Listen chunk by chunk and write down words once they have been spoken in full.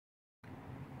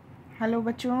Hello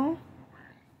बच्चों,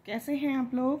 कैसे हैं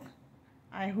आप लोग।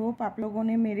 आई होप आप लोगों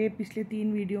ने मेरे पिछले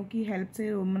 3 वीडियो की हेल्प से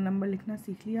रोमन नंबर लिखना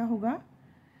सीख लिया होगा।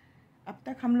 अब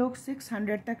तक हम लोग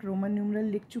 600 तक रोमन न्यूमरल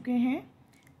लिख चुके हैं।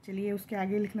 चलिए उसके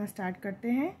आगे लिखना स्टार्ट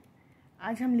करते हैं।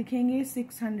 आज हम लिखेंगे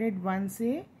 601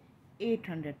 से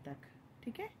 800 तक।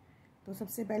 ठीक है, तो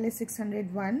सबसे पहले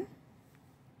 601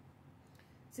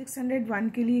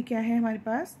 के लिए क्या है हमारे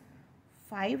पास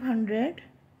 500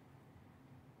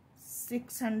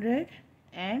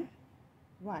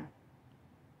 601।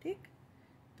 ठीक,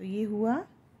 तो ये हुआ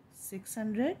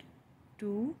 600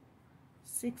 2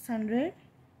 600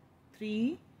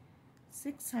 3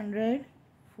 600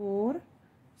 4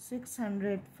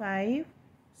 605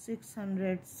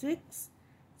 606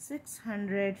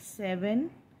 607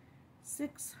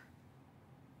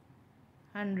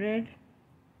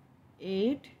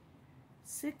 608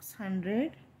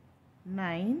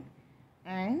 609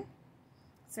 एंड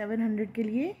 700 के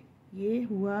लिए ये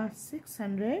हुआ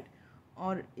 600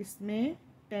 और इसमें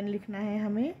 10 लिखना है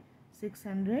हमें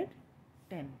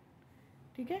 610।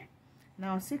 ठीक है,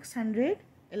 नाउ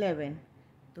 611,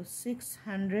 तो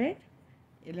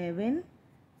 611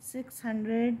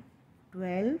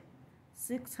 612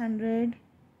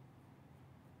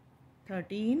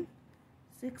 613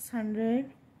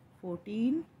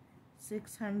 614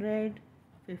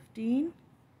 615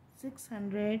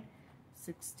 616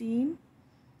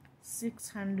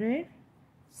 617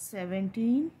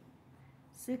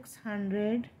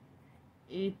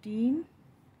 618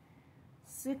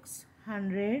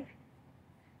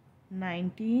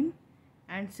 619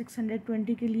 एंड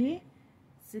 620 के लिए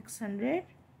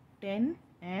 610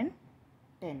 एंड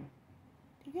 10।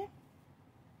 ठीक है,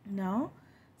 नाउ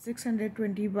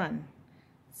 621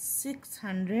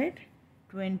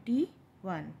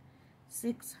 621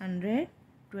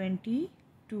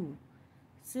 622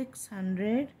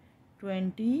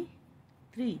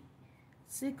 623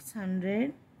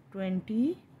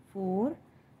 624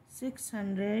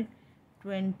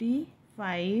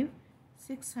 625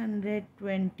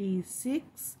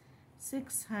 626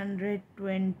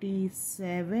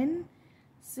 627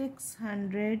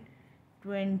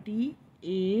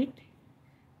 628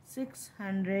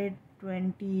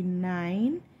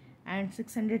 629 एंड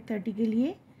 630 के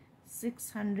लिए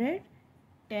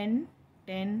 610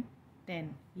 10 10।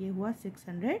 ये हुआ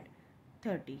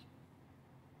 630।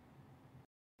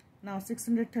 नाउ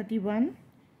 631,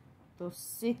 तो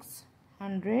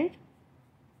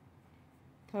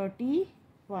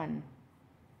 631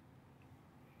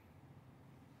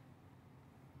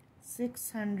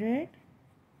 632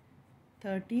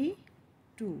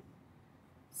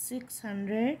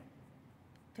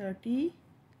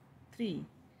 633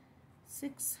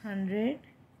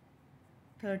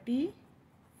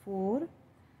 634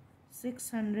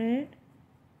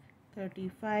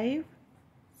 635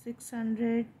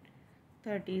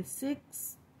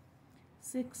 636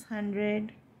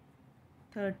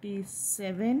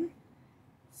 637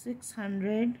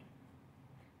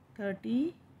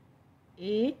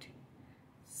 638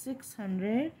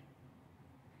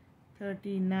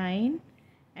 639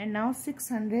 एंड नाउ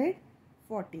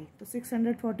 640। तो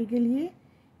 640 के लिए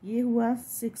ये हुआ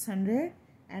 600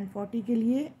 एंड 40 के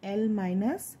लिए L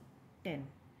माइनस 10।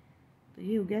 तो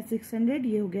ये हो गया 600,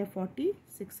 ये हो गया 40,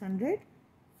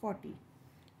 640।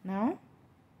 Now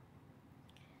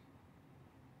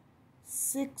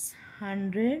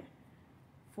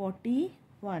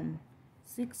 641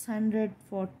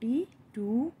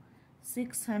 642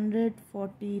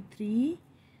 643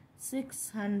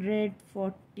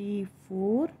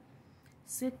 644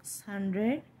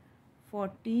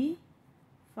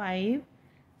 645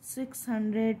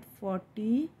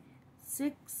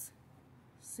 646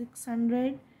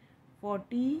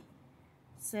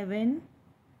 647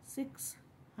 648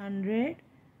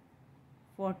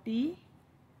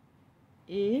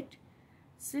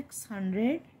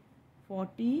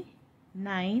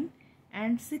 649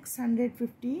 and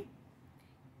 650।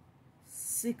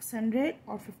 600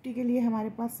 और 50 के लिए हमारे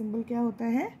पास सिंबल क्या होता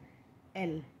है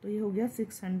L, तो ये हो गया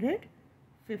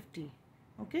 650।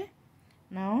 ओके,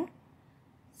 नाउ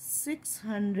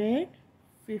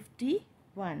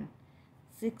 651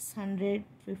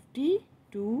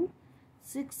 652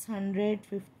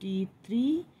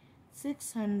 653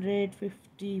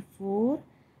 654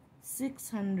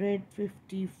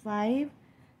 655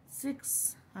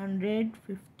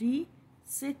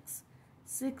 656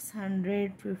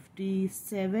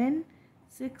 657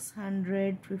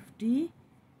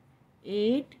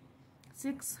 658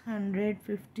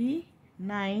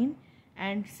 659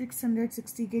 एंड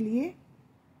 660 के लिए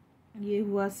ये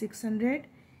हुआ 600,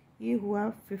 ये हुआ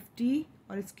 50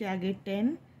 और इसके आगे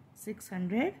 10,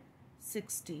 660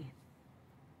 60.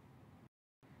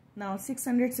 Now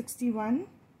 661.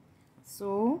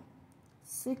 So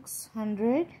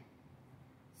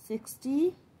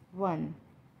 661,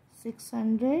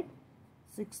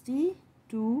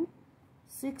 662,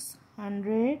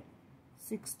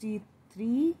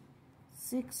 663,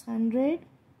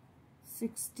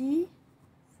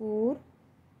 664,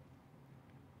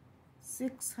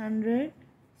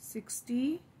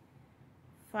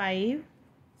 665,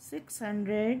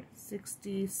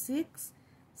 666,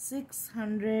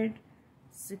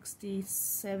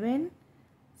 667,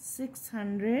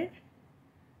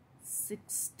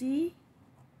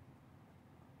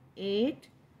 668,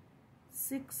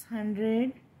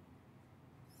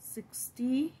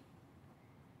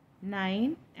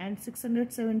 669 एंड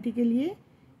 670 के लिए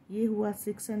ये हुआ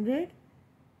 600,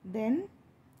 देन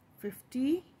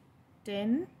 50,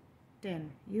 10, 10,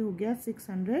 ये हो गया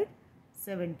 670.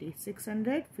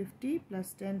 650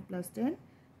 प्लस 10 प्लस 10,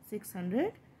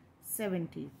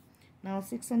 670. Now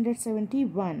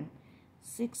 671,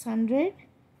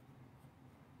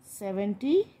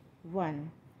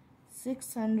 671,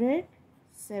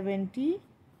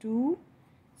 672,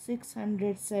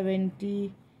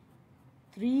 673,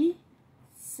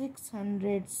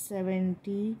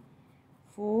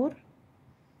 674,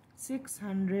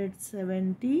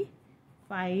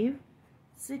 675,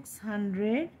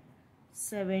 676,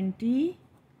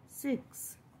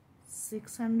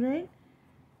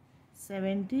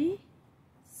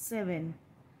 677,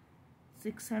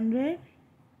 678,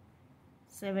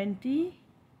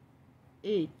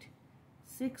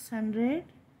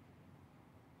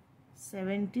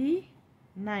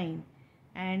 679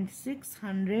 एंड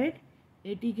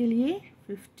 680 के लिए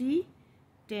 50,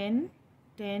 10,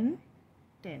 10,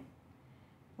 10.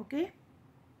 Okay.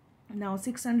 Now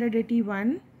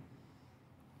 681,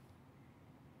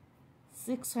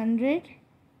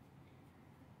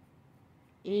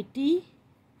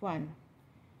 681,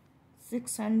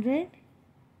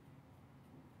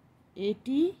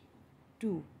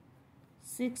 682,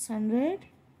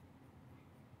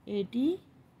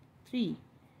 683,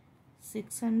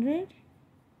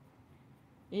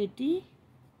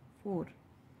 684,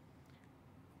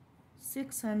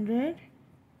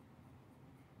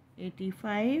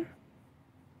 685,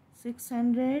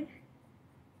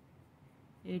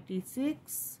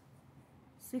 686,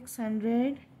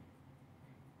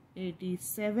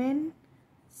 687,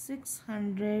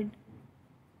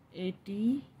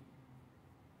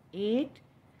 688,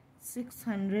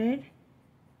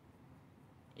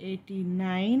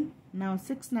 689. नाउ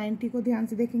 690 को ध्यान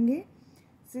से देखेंगे.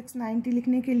 690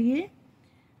 लिखने के लिए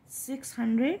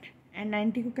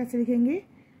 690 को कैसे लिखेंगे?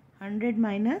 100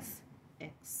 माइनस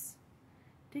x.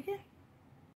 ठीक है.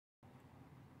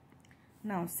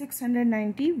 नाउ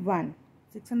 691.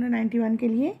 691 के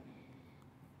लिए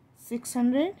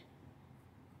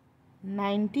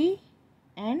 690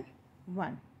 and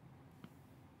 1.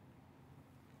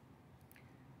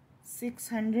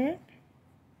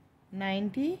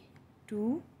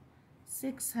 692,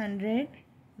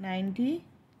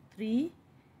 693,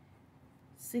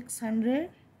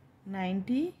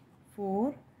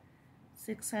 694,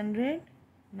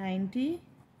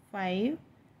 695,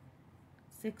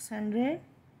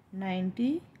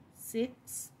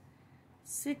 696,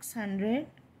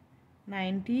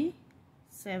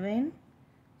 697,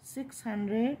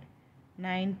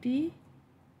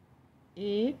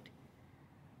 698,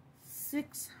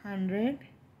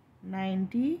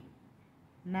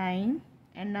 699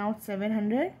 and now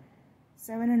 700.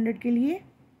 700 के लिए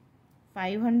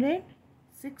 500,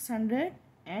 600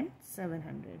 and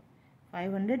 700.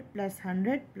 500 plus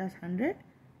 100 plus 100,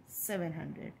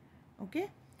 700. Okay.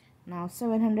 Now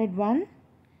 701,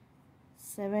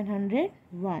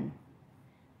 701,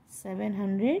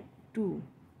 702,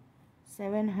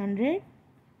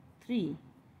 703,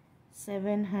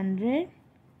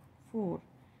 704,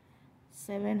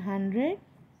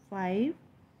 705,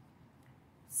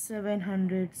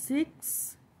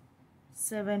 706,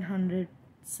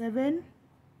 707,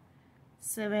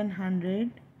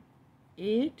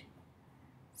 708,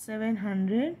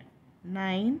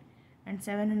 709 and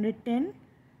 710.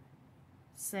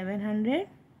 710.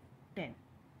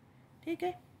 ठीक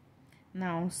है.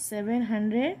 Now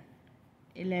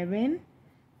 711,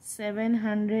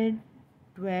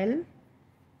 712,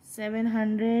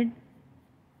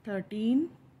 713,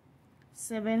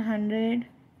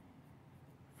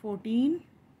 714,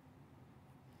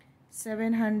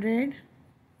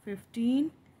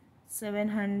 715,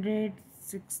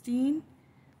 716,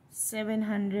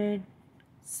 717,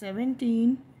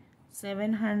 718,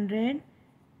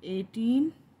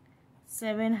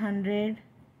 719,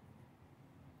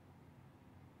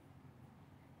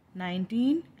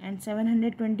 19 एंड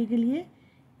 720 के लिए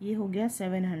ये हो गया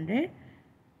 700,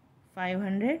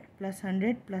 500 plus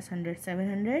 100 plus 100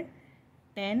 700,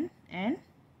 10 and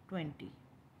 20.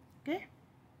 Okay,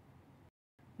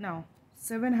 now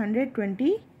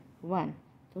 721.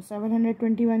 तो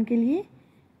 721 के लिए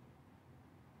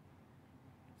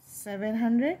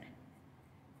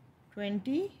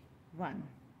 721,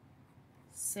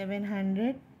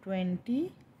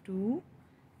 722,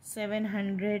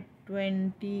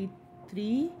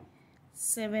 723,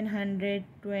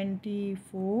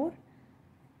 724,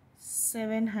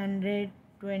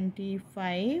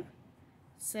 725,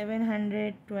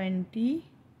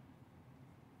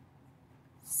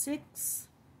 726,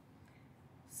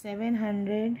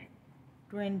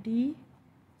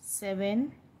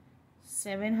 727,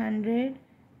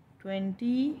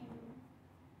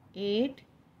 728,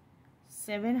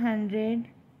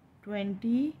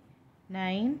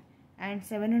 729 एंड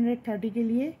 730 के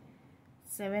लिए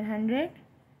 700,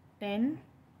 10,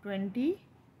 20,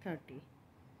 30.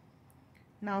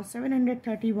 Now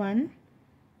 731,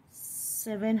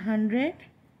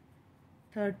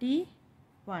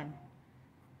 731,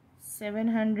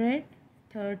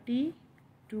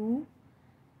 732,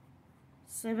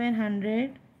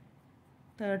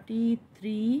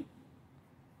 733,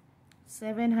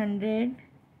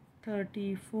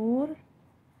 734,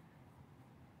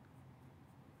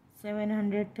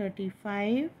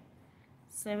 735,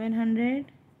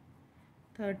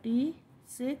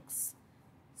 736,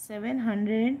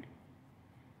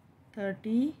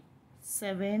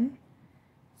 737,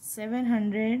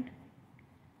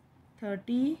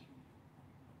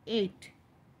 738,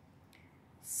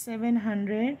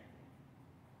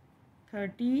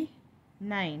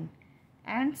 739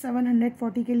 एंड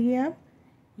 740 के लिए अब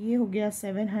ये हो गया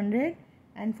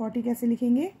 740. कैसे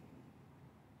लिखेंगे?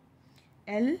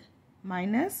 L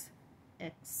माइनस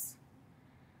एक्स,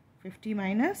 50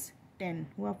 माइनस 10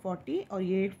 हुआ 40 और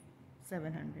ये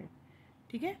 700.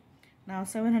 ठीक है. नाउ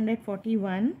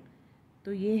 741,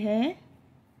 तो ये है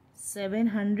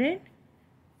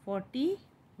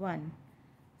 741,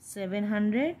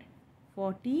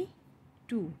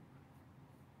 742,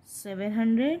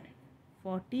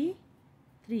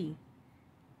 743,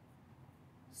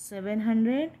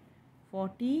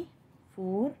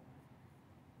 744,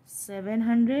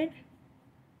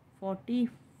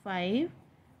 745,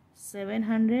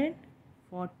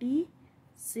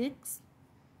 746,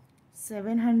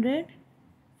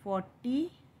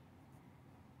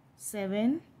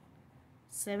 747,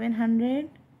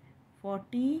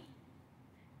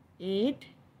 748,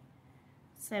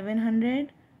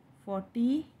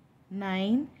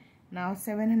 749. नाउ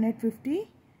 750,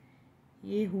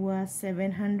 ये हुआ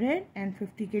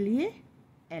 750 के लिए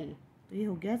L, तो ये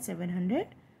हो गया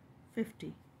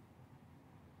 750.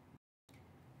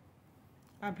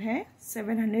 अब है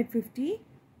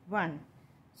 751.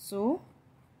 सो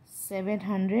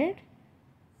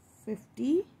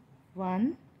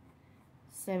 751,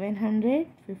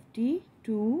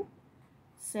 752,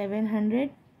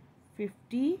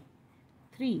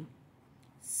 753,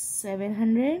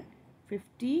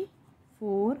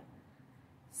 754,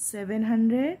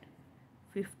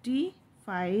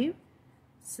 755,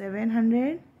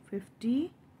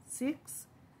 756,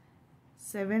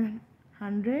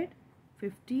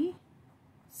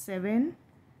 757,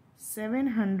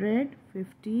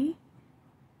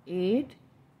 758,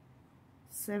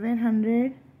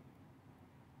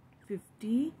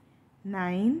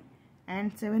 759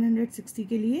 एंड 760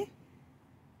 के लिए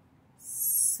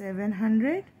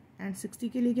 760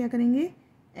 के लिए क्या करेंगे?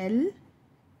 L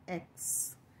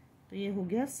X, तो ये हो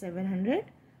गया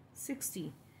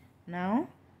 760. नाउ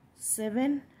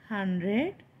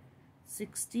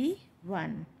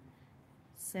 761,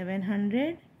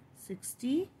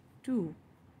 762,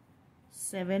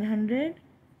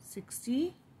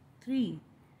 763,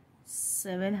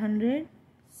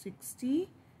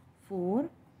 764,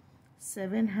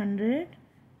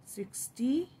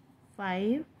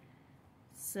 765,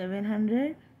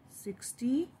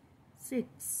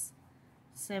 766,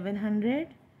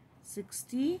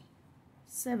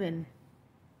 767,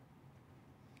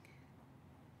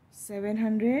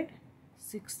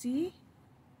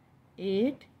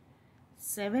 768,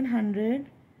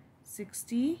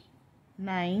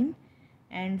 769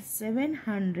 एंड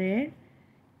 700,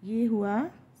 ये हुआ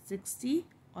 60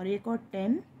 और एक और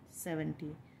 10,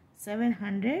 70,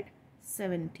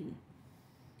 770.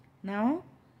 नाउ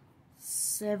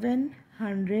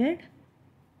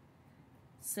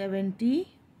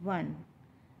 771,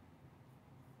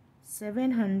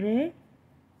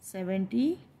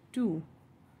 772,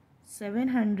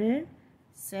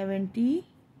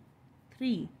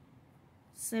 773,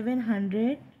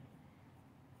 774,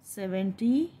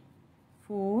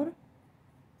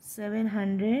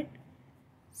 775,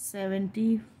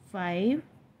 776,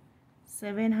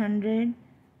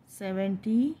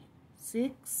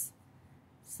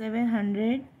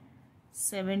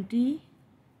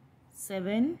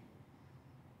 777,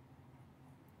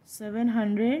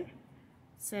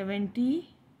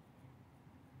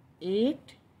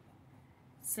 778,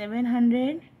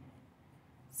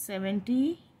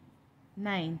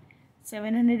 779,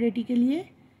 780 के लिए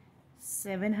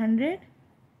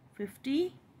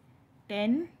 750,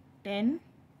 10, 10,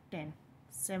 10,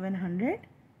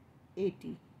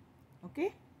 780.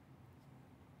 Okay.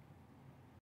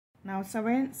 Now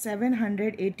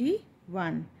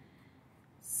 781,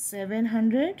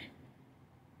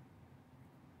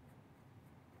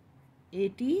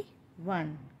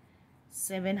 781,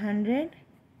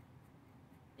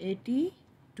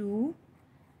 782,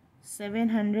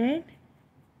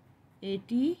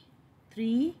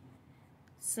 783,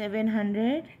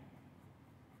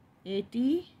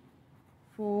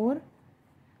 784,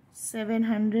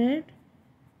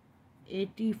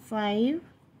 785,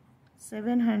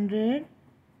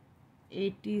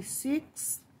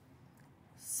 786,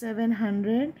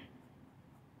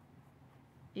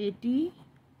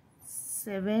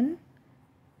 787,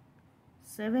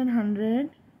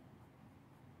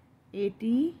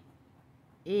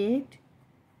 788,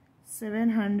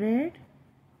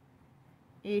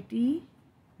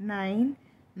 789.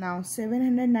 नाउ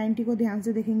 790 को ध्यान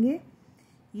से देखेंगे.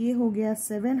 ये हो गया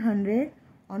 700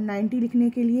 और 90 लिखने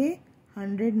के लिए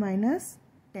 100 माइनस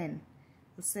 10.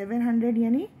 तो 700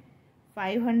 यानी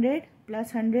 500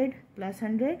 प्लस 100 प्लस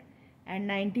 100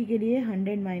 एंड 90 के लिए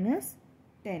 100 माइनस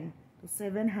 10. तो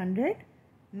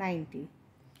 790.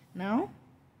 नाउ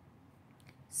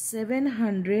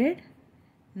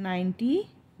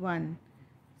 791,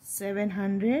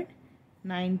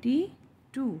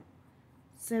 792,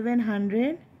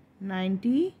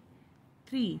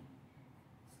 793,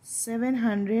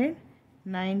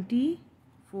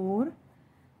 794,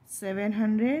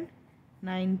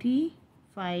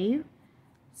 795,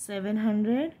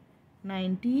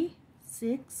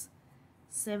 796,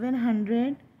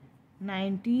 797,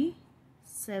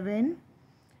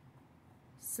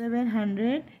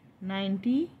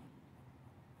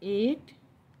 798,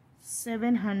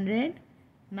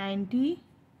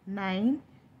 799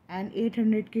 एंड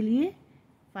 800 के लिए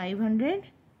 500,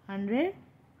 100,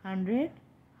 100,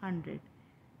 100.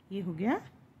 ये हो गया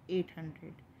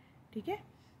 800. ठीक है.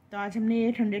 तो आज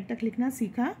हमने 800 तक लिखना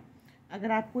सीखा.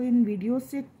 अगर आपको इन वीडियोस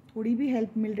से थोड़ी भी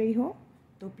हेल्प मिल रही हो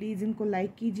तो प्लीज़ इनको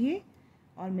लाइक कीजिए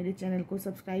और मेरे चैनल को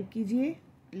सब्सक्राइब कीजिए.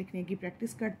 लिखने की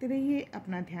प्रैक्टिस करते रहिए.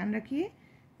 अपना ध्यान रखिए.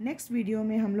 नेक्स्ट वीडियो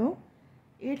में हम लोग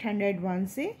 801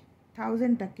 से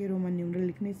 1000 तक के रोमन न्यूमरल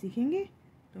लिखने सीखेंगे.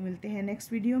 तो मिलते हैं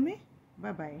नेक्स्ट वीडियो में.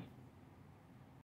 Bye bye.